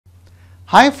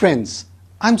Hi friends,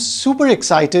 I'm super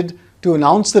excited to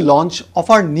announce the launch of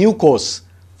our new course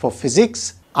for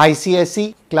Physics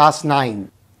ICSE Class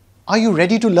 9. Are you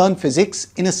ready to learn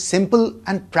physics in a simple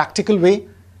and practical way?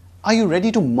 Are you ready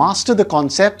to master the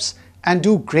concepts and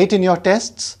do great in your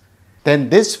tests? Then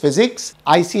this Physics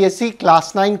ICSE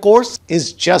Class 9 course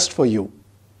is just for you.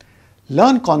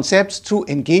 Learn concepts through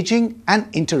engaging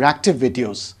and interactive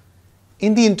videos.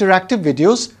 In the interactive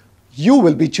videos, you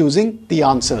will be choosing the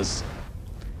answers.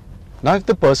 Now if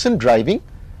the person driving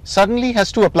suddenly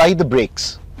has to apply the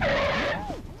brakes,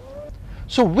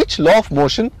 so which law of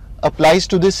motion applies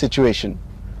to this situation?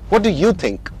 What do you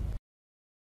think?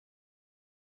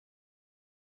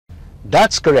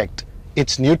 That's correct.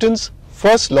 It's Newton's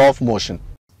first law of motion.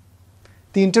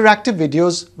 The interactive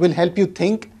videos will help you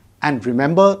think and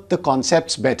remember the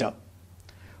concepts better.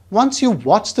 Once you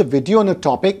watch the video on a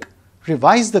topic,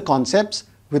 revise the concepts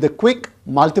with a quick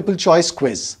multiple choice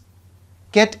quiz.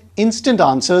 Get instant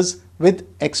answers with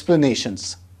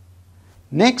explanations.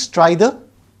 Next, try the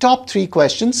top 3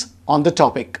 questions on the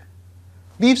topic.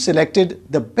 We've selected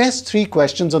the best 3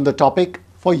 questions on the topic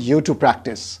for you to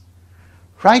practice.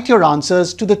 Write your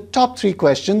answers to the top 3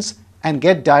 questions and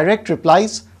get direct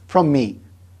replies from me.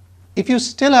 If you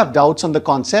still have doubts on the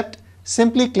concept,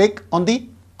 simply click on the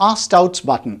Ask Doubts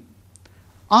button.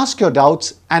 Ask your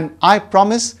doubts and I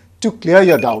promise to clear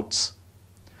your doubts.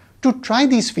 To try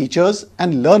these features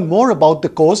and learn more about the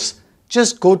course,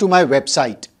 just go to my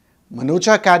website,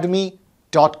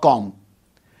 manochaacademy.com.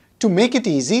 To make it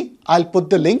easy, I'll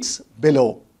put the links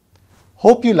below.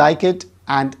 Hope you like it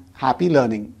and happy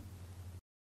learning.